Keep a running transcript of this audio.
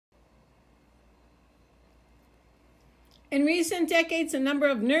In recent decades, the number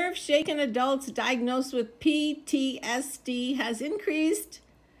of nerve-shaken adults diagnosed with PTSD has increased.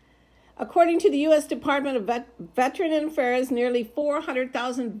 According to the U.S. Department of Veteran Affairs, nearly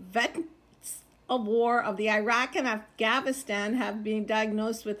 400,000 vets of war of the Iraq and Afghanistan have been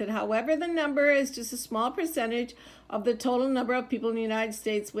diagnosed with it. However, the number is just a small percentage of the total number of people in the United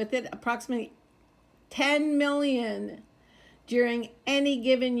States with it, approximately 10 million during any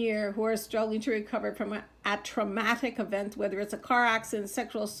given year who are struggling to recover from a traumatic event, whether it's a car accident,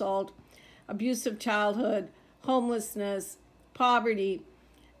 sexual assault, abusive childhood, homelessness, poverty.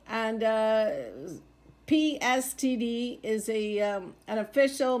 And PTSD is an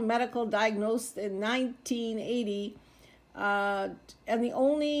official medical diagnosis in 1980, and the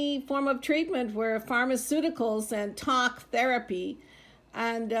only form of treatment were pharmaceuticals and talk therapy.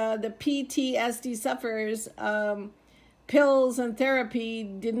 And the PTSD sufferers, pills and therapy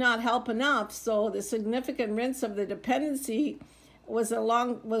did not help enough. So the significant risk of the dependency was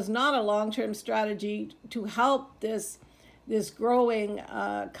not a long-term strategy to help this growing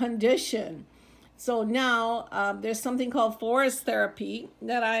condition. So now there's something called forest therapy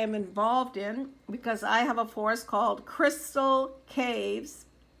that I am involved in, because I have a forest called Crystal Caves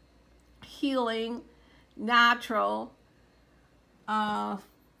Healing Natural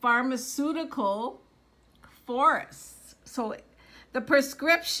Pharmaceutical Forests. So the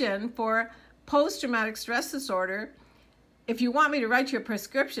prescription for post-traumatic stress disorder, if you want me to write you a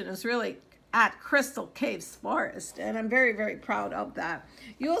prescription, is really at Crystal Caves Forest, and I'm very, very proud of that.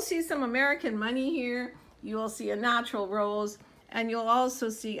 You will see some American money here. You will see a natural rose, and you'll also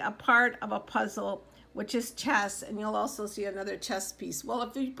see a part of a puzzle, which is chess, and you'll also see another chess piece. Well,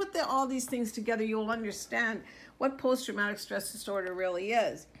 if you put all these things together, you'll understand what post-traumatic stress disorder really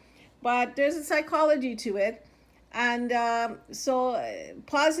is. But there's a psychology to it, and so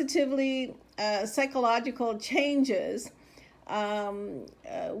positively psychological changes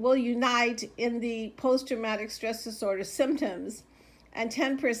will unite in the post-traumatic stress disorder symptoms, and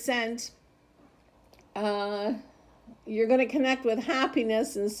 10% you're going to connect with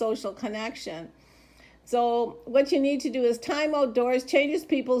happiness and social connection. So what you need to do is time outdoors changes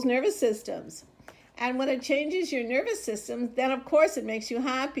people's nervous systems, and when it changes your nervous system, then of course it makes you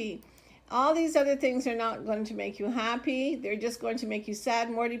happy. All these other things are not going to make you happy. They're just going to make you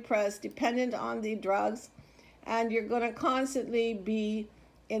sad, more depressed, dependent on the drugs, and you're going to constantly be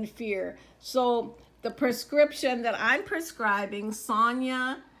in fear. So the prescription that I'm prescribing,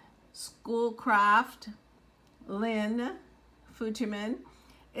 Sonia Schoolcraft Lynn Futterman,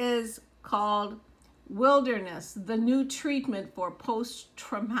 is called Wilderness, the new treatment for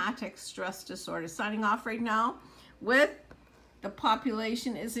post-traumatic stress disorder. Signing off right now with the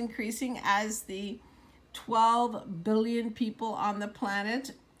population is increasing as the 12 billion people on the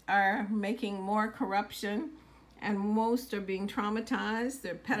planet are making more corruption, and most are being traumatized.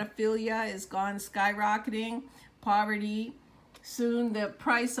 Their pedophilia is gone skyrocketing, poverty. Soon the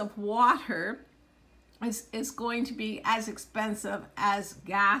price of water is going to be as expensive as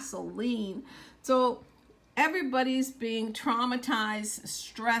gasoline. So everybody's being traumatized,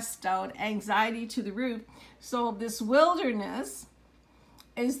 stressed out, anxiety to the roof. So this wilderness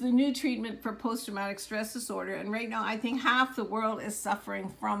is the new treatment for post-traumatic stress disorder. And right now, I think half the world is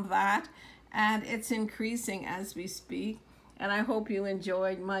suffering from that. And it's increasing as we speak. And I hope you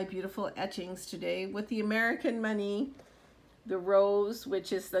enjoyed my beautiful etchings today with the American money, the rose,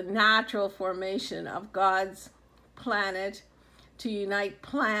 which is the natural formation of God's planet to unite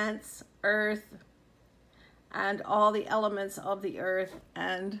plants, earth, and all the elements of the earth,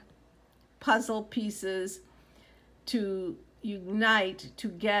 and puzzle pieces to unite to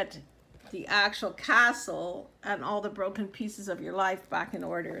get the actual castle and all the broken pieces of your life back in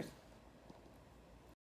order.